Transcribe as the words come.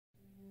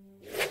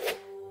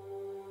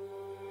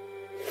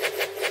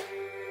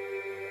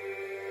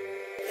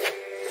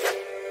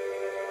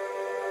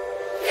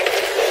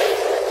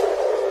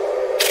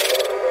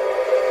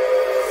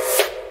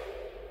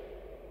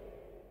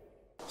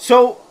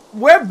So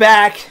we're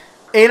back,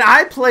 and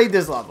I played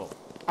this level.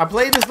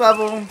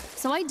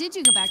 So why did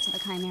you go back to the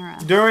Chimera?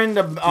 During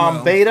the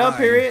beta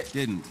period.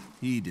 Didn't.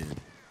 He did.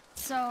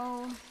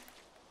 So,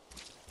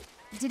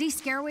 did he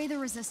scare away the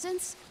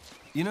resistance?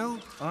 You know,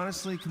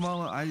 honestly,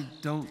 Kamala, I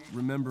don't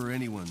remember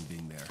anyone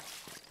being there.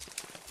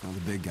 Well,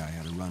 the big guy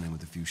had a run-in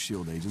with a few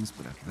SHIELD agents,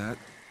 but after that,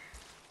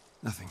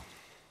 nothing.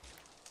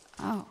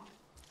 Oh,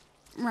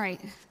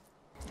 right.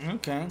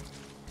 Okay.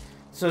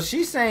 So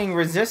she's saying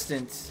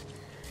resistance,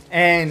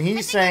 and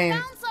he's saying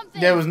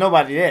there was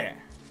nobody there.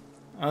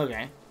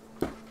 Okay.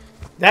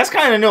 That's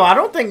kind of new. I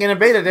don't think in the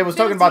beta they was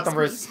talking about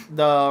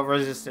the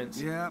resistance.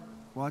 Yeah,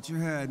 watch your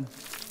head.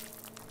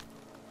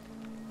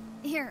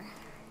 Here,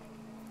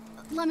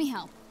 let me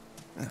help.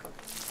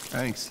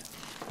 Thanks.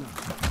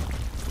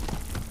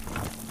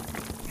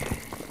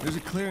 There's a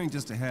clearing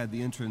just ahead.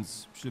 The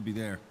entrance should be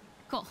there.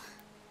 Cool.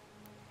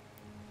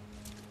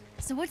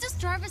 So what does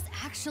Jarvis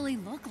actually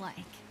look like?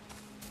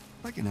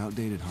 Like an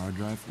outdated hard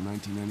drive from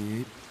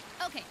 1998.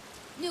 Okay,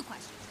 new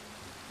question.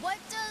 What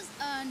does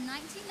a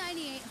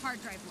 1998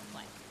 hard drive look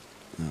like?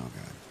 Oh,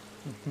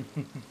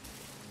 God.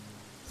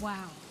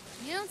 Wow.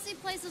 You don't see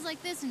places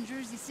like this in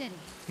Jersey City.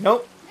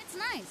 Nope. It's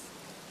nice.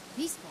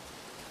 Peaceful.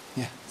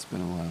 Yeah, it's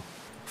been a while.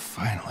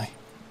 Finally.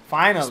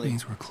 Finally. This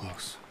means we're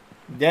close.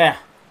 Yeah.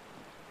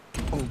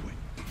 Oh,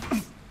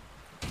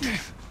 wait.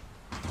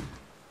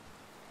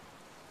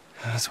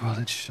 That's well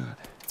it's shut.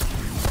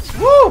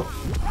 Woo!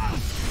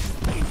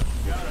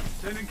 Got him.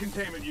 Sending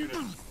containment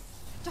units.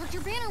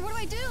 Dr. Banner, what do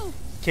I do?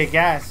 Kick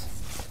ass.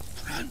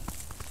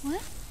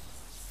 What?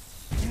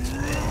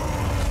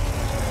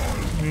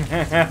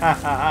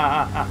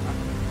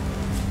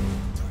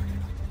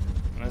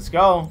 Let's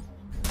go.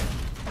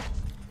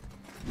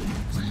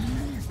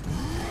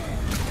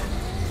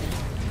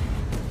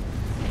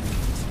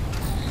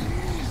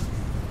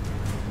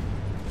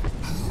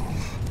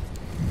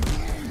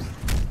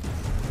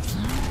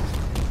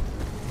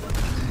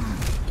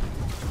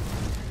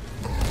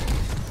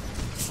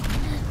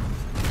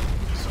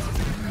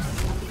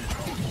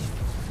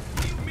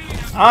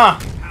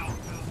 Ah.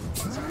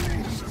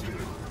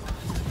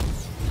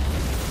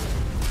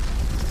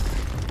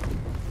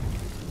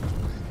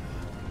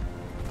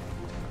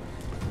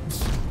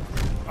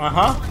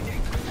 Uh-huh.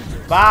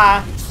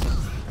 Bye.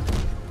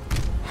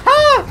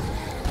 Ha!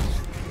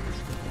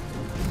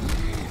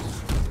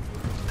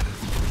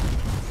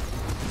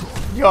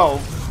 Yo.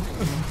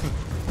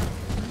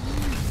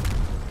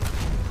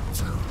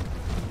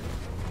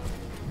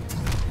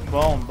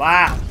 Boom,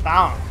 bam,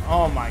 bam.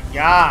 Oh my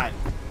god.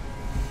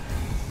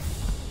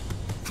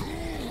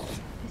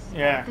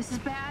 Yeah. This is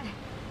bad.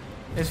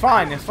 It's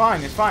fine, it's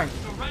fine, it's fine.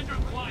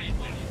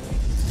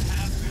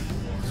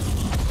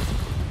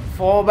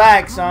 Fall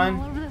back, son.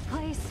 All over the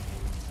place.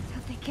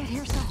 How'd they get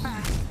here so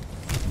fast?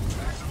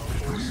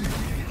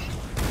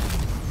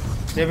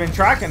 They've been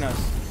tracking us.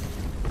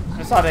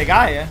 That's how they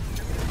got here.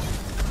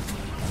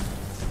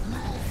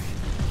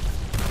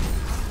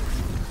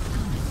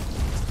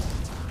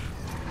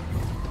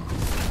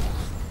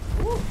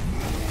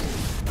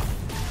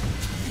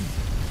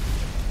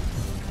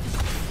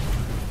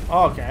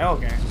 Okay,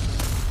 okay.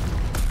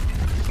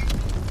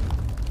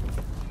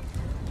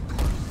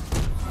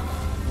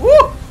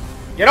 Woo!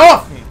 Get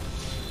off me!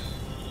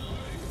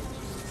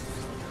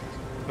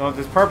 Go with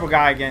this purple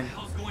guy again.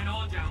 What's going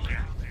on down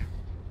there?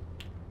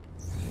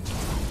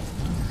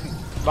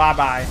 Bye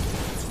bye.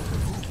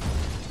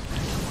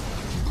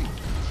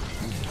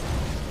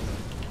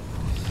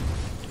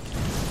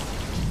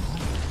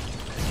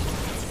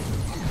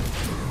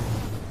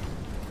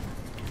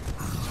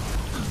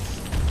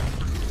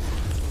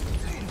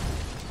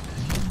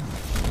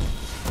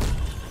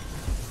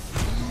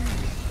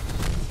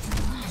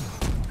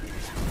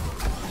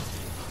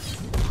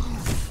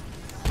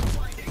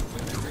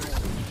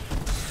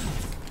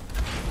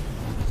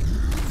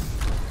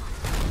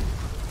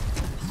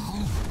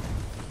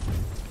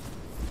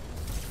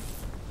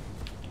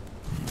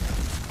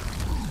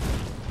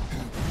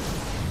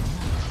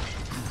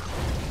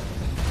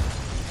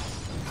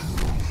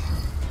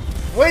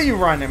 Where you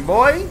running,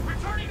 boy?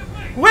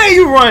 Where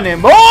you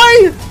running, boy?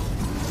 Is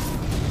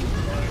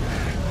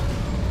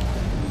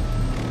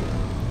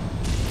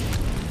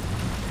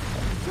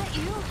that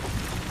you?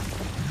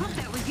 I hope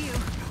that was you.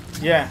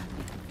 Yeah.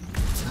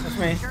 That's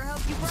me. Sure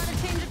hope you brought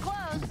a change of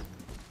clothes.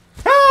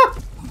 Ah!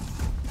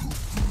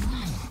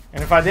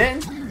 And if I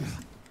didn't?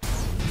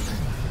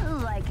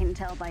 Oh, I can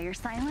tell by your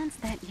silence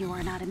that you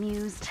are not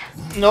amused.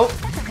 Nope.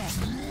 That's okay.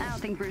 I don't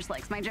think Bruce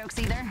likes my jokes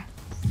either.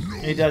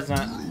 He does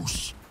not.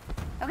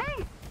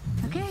 Okay.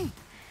 Okay.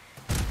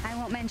 I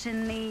won't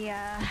mention the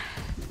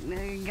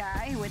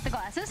guy with the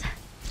glasses.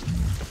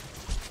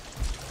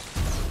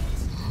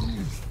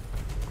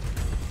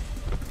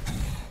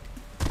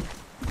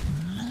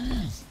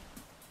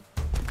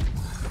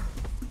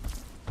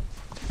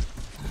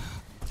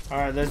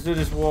 Alright, let's do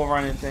this wall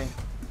running thing.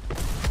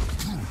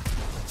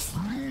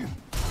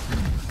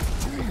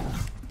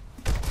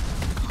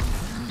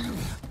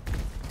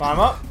 Climb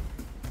up.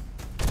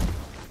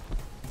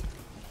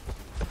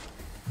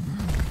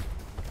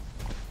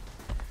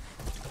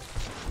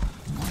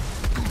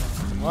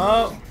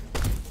 Well.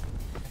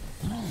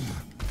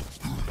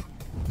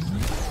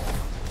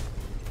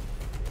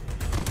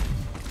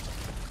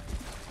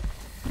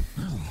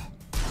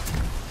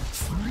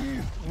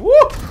 Woo!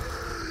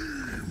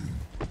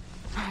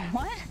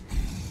 What?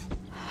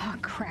 Oh,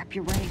 crap,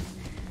 you're right.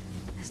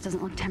 This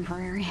doesn't look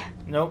temporary.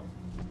 Nope.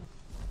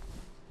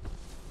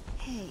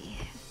 Hey.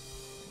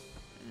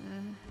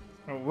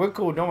 We're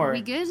cool, don't worry.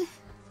 We good?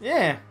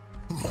 Yeah.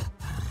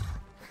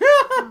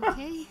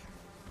 Okay.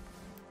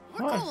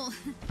 We're What? cool.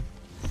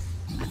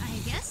 I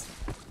guess.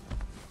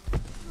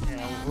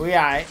 Yeah, we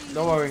alright,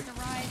 don't worry. The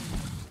ride.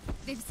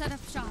 They've set up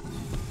shop.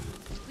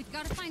 We've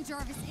got to find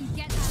Jarvis and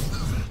get out of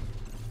here.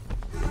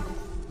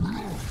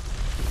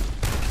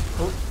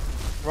 Oh,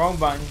 wrong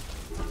button.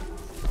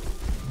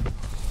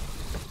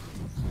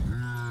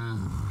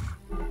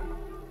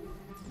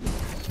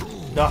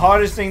 The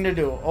hardest thing to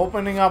do,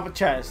 opening up a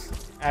chest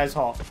as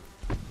Hulk.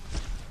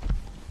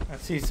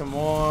 Let's see some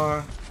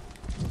more.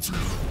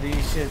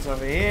 These shits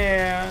over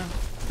here.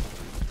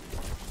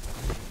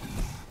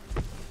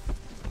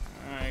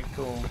 Alright,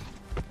 cool.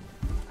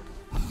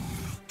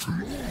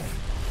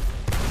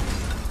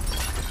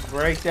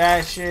 Break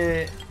that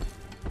shit.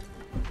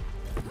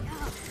 I'm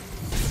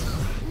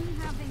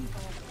having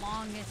the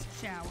longest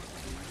shower.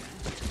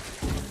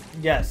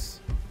 Yes.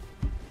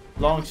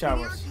 Long The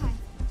showers. archive.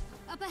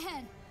 Up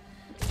ahead.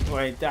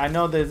 Wait, I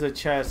know there's a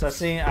chest. I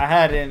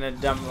had it in a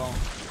demo.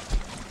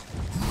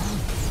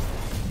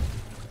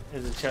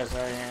 There's a chest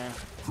right here.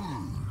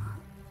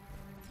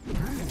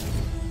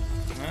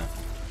 Yeah.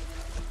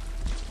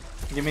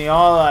 Give me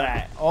all of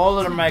that. All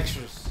of them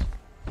extras.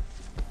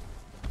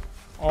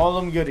 All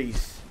them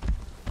goodies.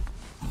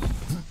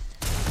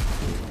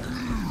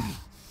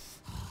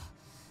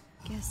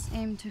 Guess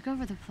AIM took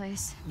over the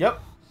place. Yep.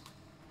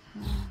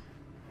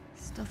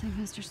 Still think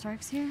Mr.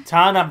 Stark's here?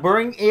 Time to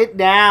bring it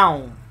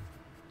down.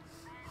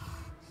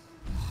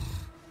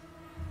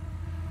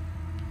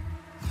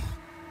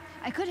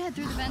 I could head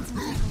through the vents and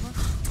take a look.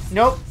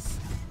 Nope.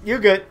 You're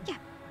good. Yeah,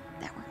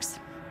 that works.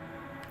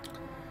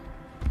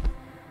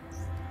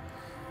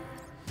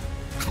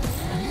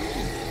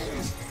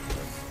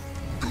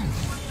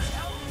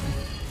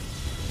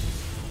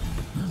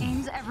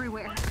 AIM's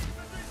everywhere.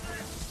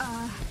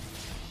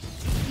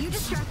 You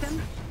distract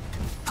them.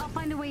 I'll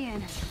find a way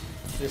in.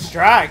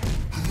 Distract.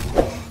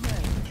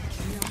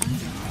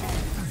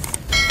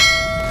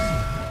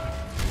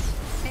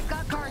 They've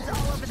got guards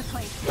all over the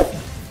place.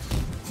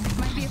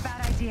 Might be a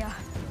bad idea.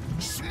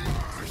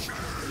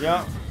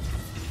 Yep.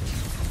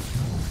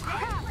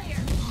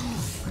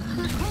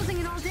 They're closing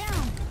it all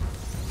down.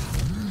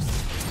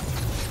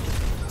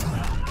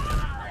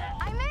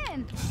 I'm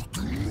in.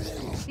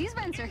 These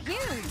vents are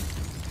huge.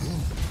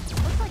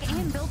 Looks like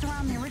AIM built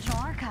around the original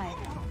archive.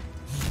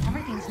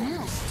 Everything's new.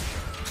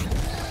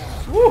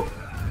 Woo.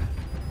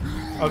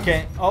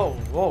 Okay. Oh,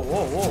 whoa,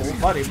 whoa, whoa,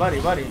 buddy, buddy,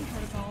 buddy.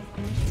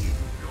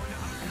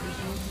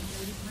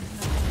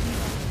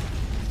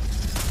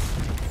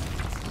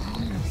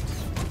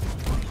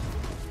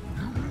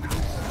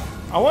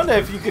 I wonder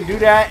if you could do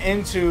that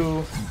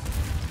into...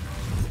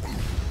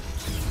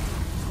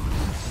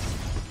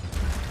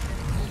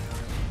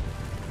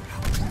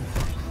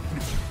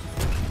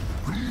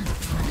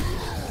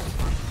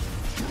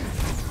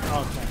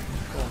 Okay,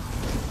 cool.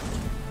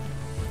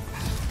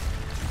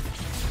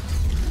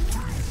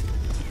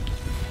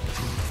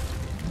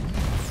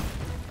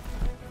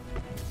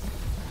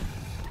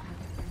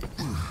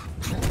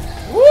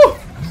 Woo!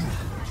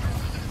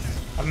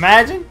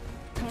 Imagine.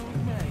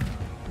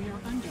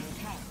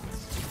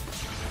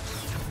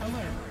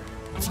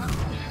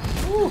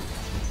 Woo.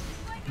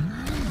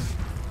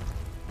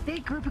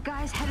 Big group of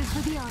guys headed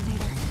for the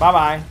elevator. Bye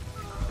bye.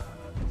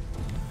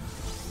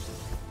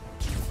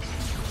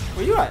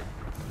 Where you at?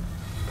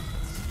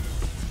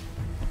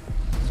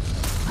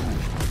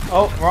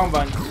 Oh, wrong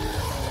button.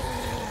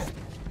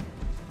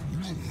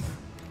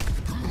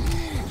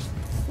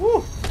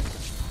 Woo.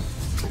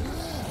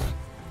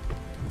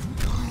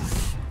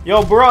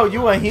 Yo, bro,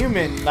 you a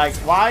human. Like,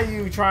 why are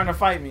you trying to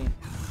fight me?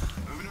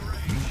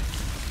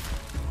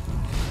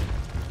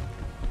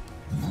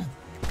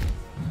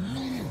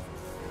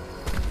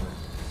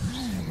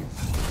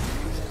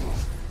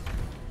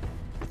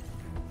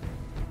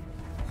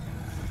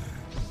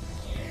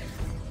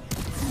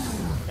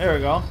 There we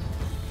go.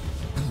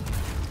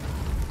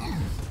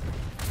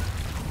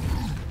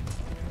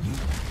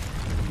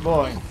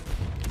 Boy.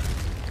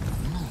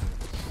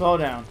 Slow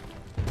down.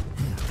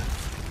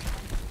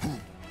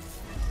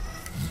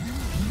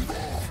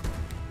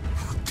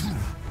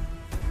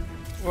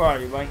 Where are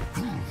you, buddy?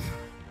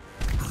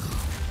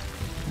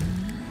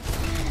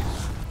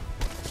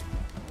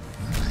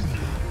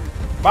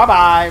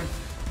 Bye-bye.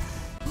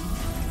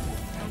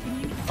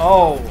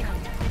 Oh.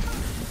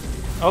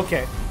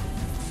 Okay.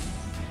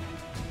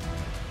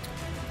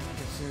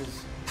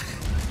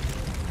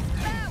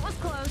 That was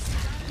close.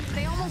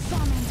 They almost saw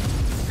me.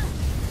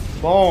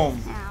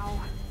 Boom. Ow.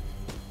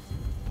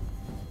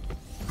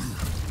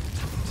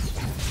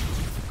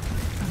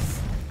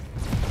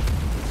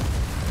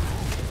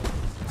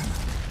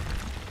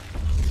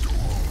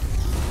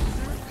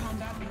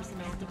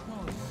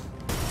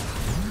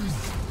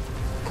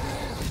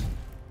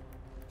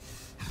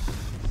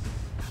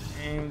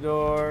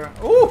 door.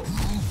 Ooh!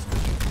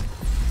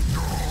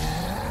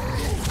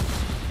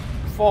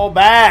 Fall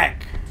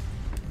back.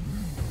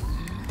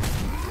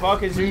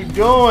 Fuck is you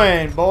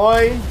doing,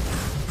 boy?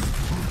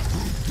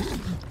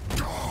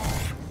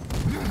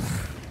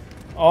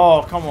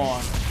 Oh, come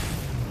on.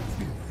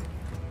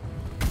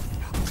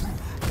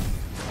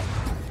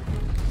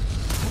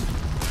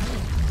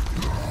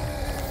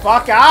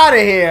 Fuck out of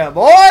here,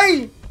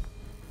 boy!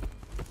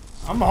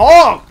 I'm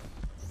hooked.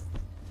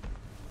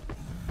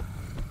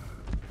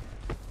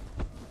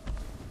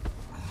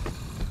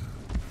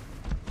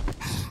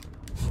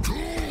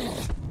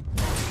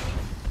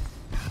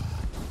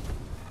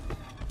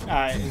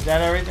 Alright, is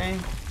that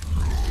everything?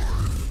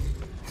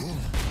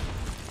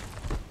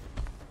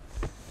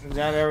 Is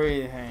that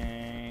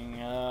everything?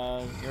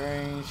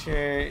 Green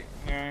shit,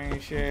 green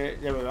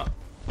shit. There we go.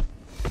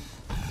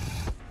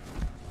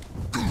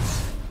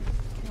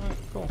 Alright,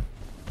 cool.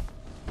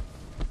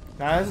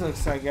 Now this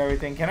looks like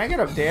everything. Can I get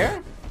up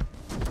there?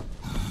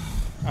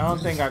 I don't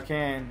think I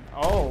can.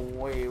 Oh,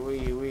 wait.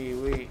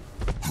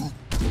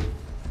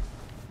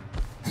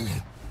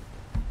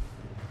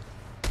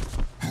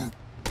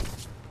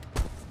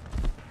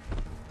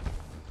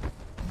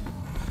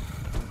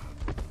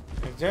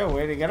 Is there a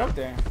way to get up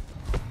there?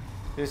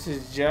 This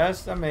is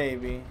just a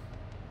maybe.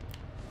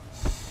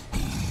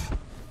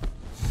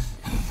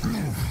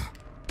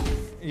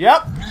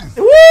 Yep.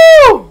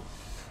 Woo!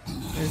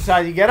 This is how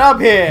you get up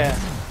here.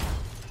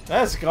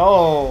 Let's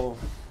go.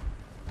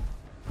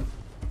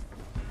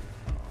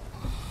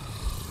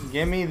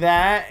 Give me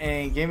that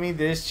and give me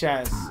this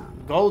chest.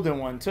 Golden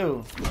one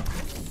too.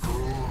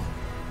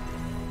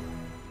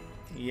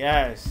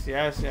 Yes.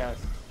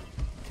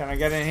 Can I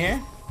get in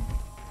here?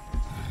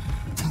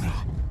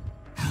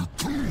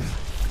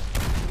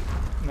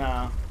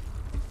 Nah.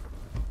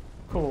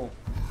 Cool.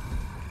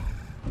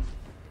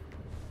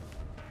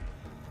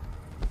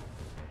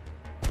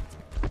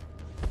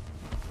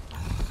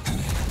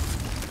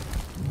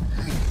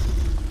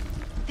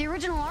 The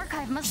original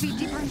archive must be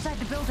deeper inside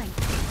the building.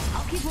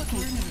 I'll keep looking.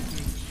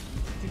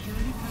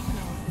 Security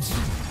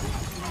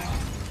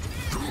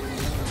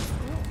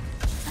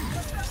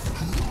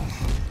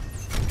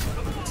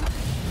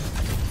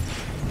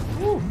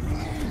Woo.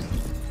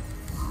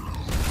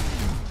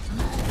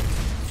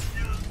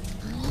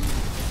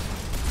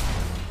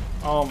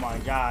 Oh my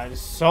god,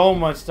 there's so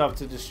much stuff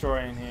to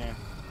destroy in here.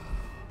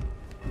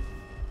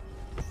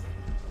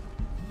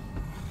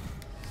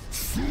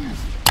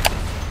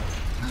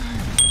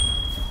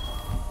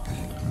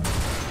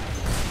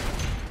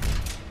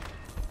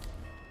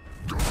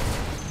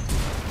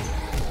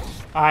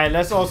 Alright,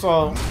 let's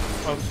also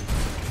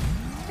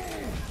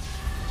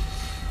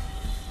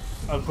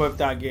equip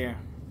that gear.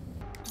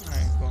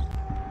 Alright, cool.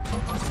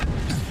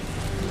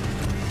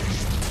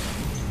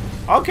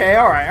 Okay,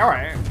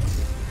 alright.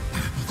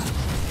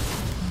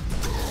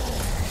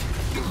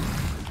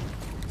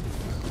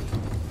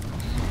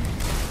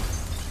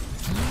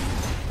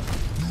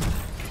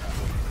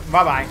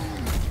 Bye-bye.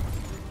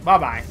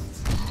 Bye-bye.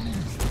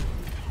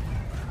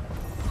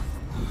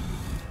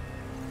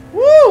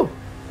 Woo!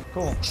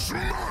 Cool.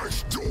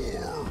 Smash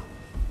door.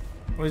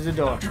 Where's the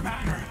door? Dr.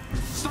 Banner,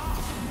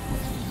 stop!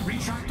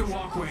 Retract the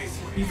walkway.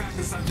 Evac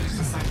the subjects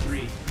to Site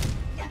 3.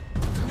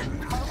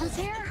 Carlton's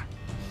here?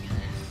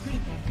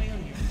 Critical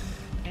failure.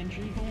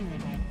 Entry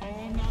vulnerable.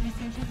 All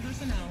non-essential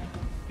personnel.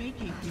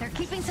 Vacate. They're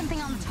keeping something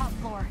on the top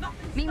floor.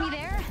 Meet me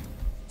there?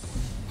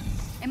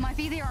 It might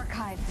be the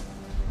archive.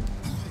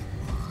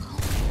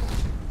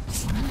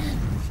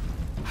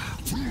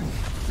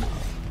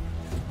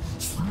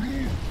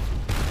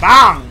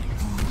 Bang!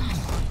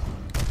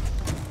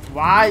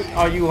 Why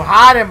are you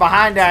hiding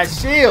behind that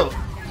shield?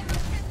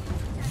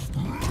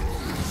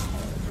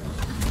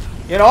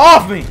 Get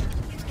off me!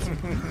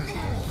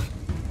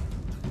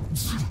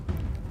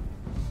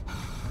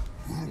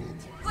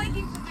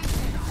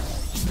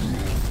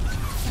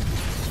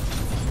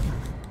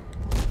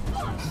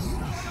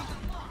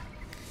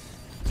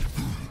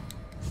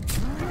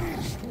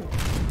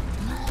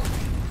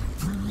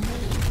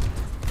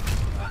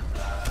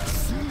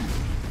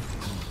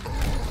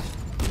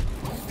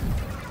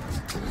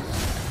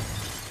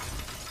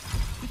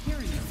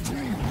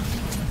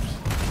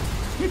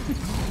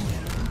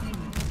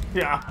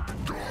 Yeah.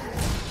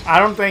 I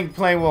don't think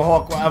playing with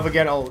Hawk will ever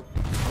get old.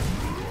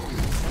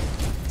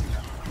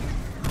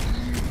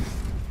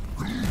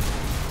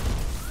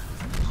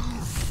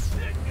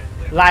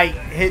 Like,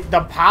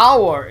 the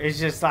power is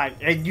just like,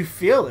 and you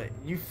feel it.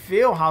 You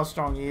feel how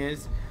strong he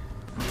is.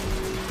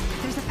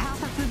 There's a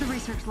path up through the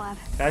research lab.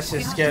 That's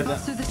just scared them.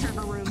 Through the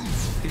server room.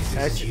 This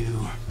is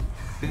you.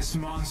 This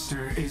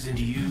monster isn't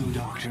you,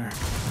 Doctor.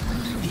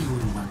 He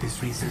wouldn't want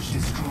this research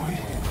destroyed.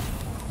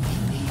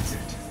 He needs it.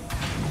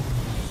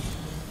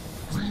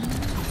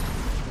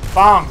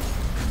 Bang!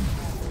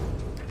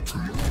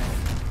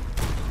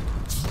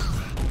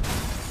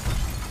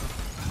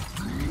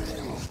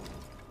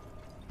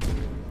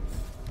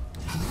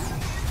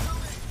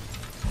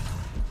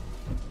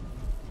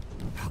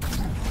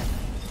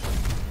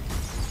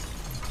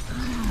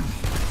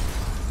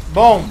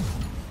 Boom!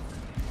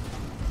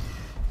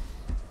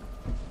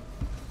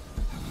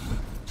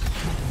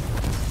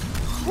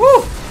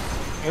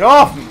 Get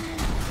off me!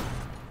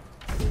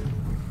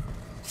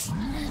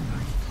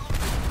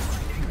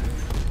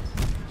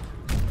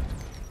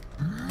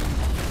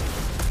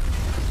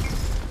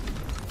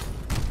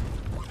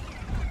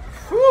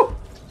 Whew.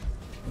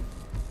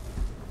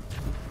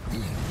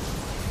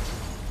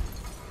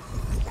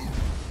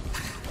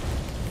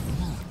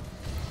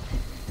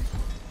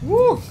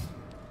 Woo!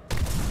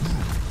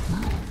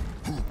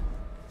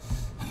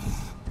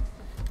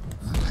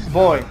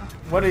 Boy,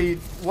 what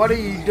are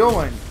you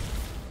doing?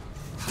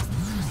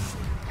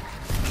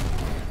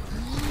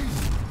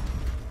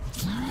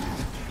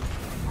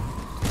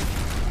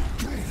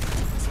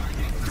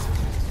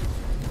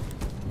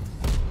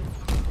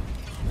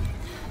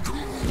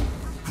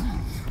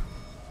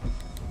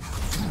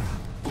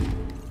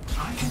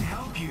 I can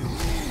help you.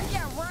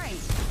 Yeah, right.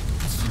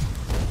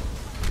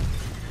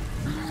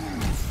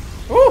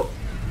 Ooh!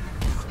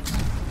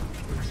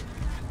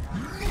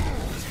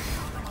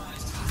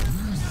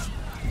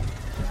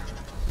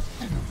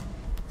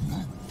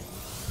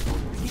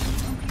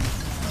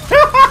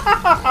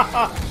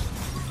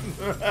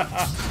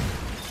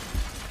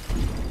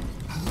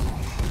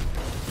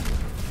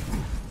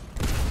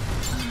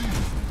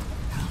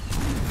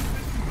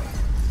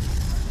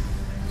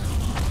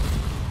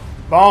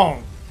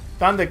 Boom!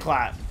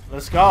 Thunderclap.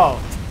 Let's go.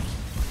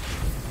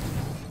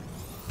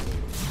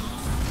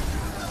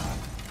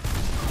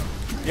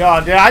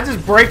 Yo, did I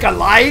just break a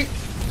light?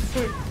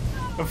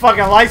 The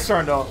fucking lights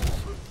turned off.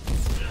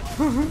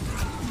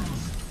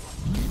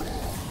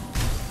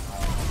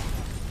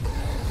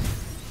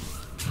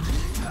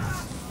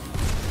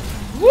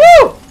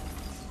 Woo!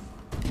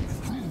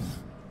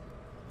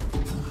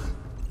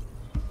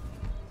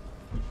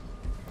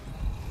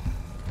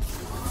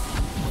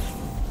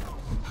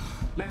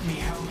 Let me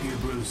help you,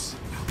 Bruce.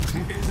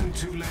 It isn't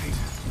too late.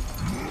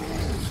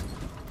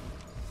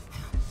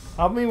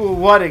 Help me with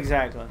what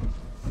exactly?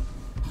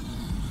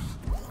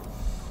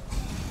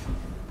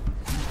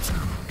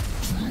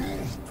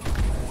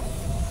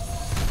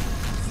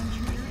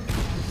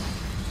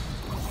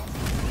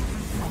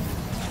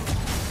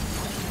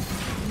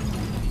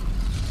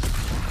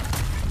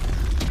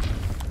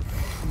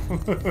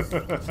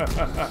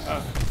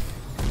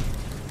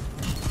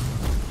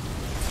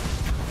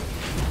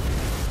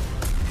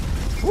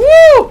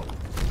 Woo!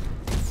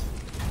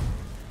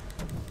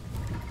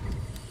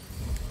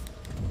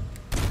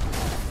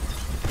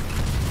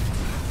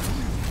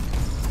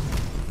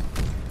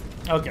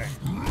 Okay.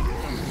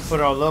 Put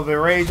a little bit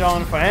of rage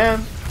on for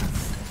him.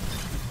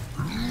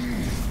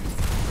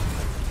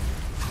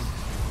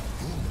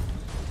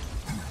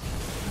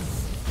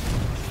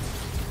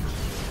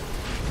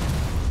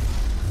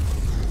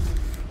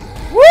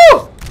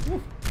 Woo!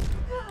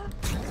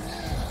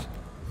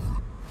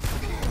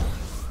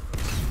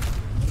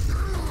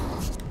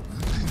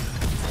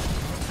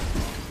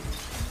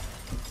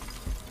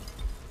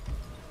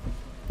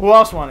 Who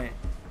else want it?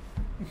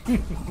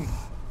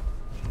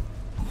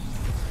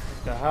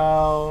 The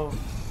hell?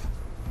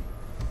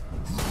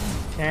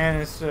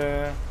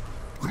 Canister.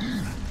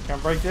 Can I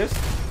break this?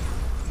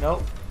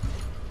 Nope.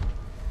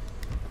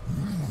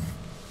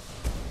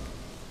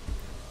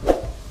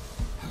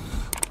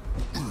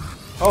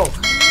 Oh,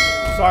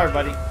 sorry,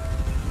 buddy.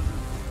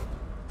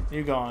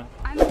 You gone?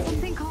 I'm at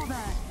something called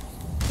a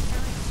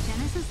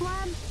Genesis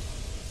Lab.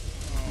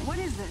 What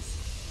is this?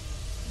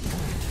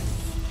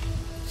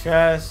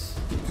 Chest.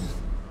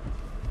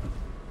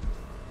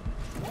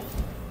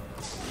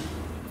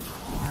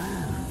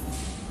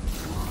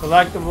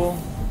 Collectible.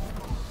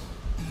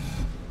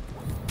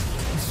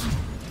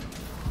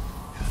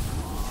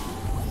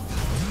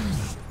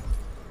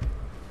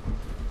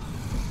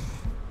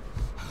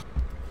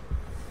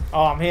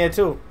 Oh, I'm here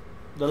too.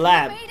 The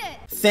lab.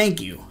 Thank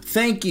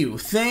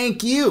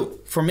you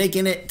for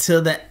making it to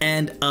the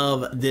end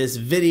of this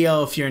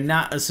video. If you're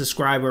not a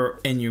subscriber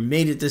and you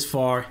made it this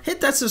far,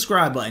 hit that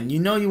subscribe button. You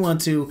know you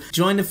want to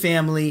join the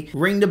family,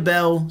 ring the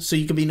bell so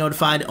you can be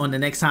notified on the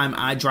next time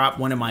I drop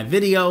one of my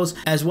videos,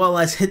 as well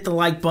as hit the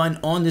like button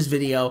on this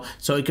video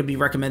so it could be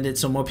recommended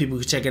so more people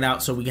can check it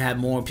out, so we can have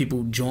more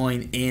people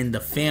join in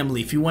the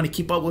family. If you want to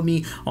keep up with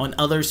me on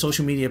other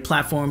social media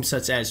platforms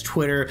such as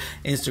Twitter,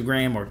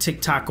 Instagram, or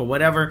TikTok or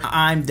whatever,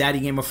 I'm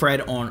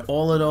DaddyGamerFred on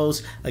all of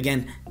those.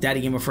 Again,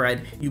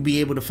 DaddyGamerFred. You'll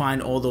be able to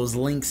find all those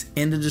links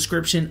in the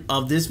description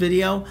of this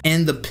video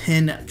and the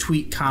pinned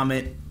tweet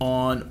comment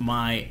on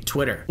my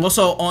Twitter.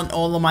 Also, on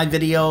all of my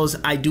videos,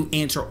 I do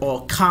answer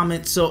all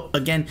comments. So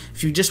again,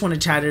 if you just want to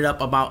chat it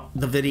up about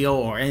the video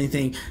or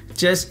anything,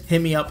 just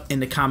hit me up in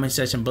the comment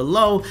section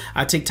below.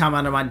 I take time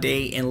out of my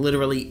day and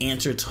literally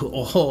answer to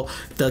all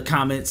the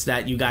comments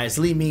that you guys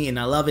leave me, and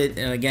I love it.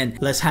 And again,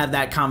 let's have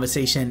that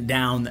conversation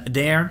down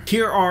there.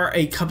 Here are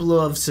a couple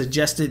of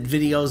suggested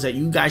videos that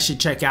you guys should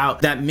check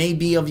out that may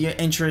be of your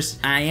interest.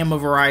 I am a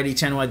variety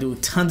channel. I do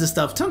tons of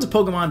stuff, tons of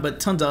Pokemon, but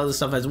tons of other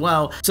stuff as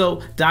well.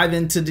 So dive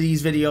into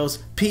these videos.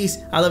 Peace.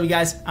 I love you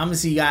guys. I'm gonna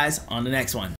see you guys on the next one.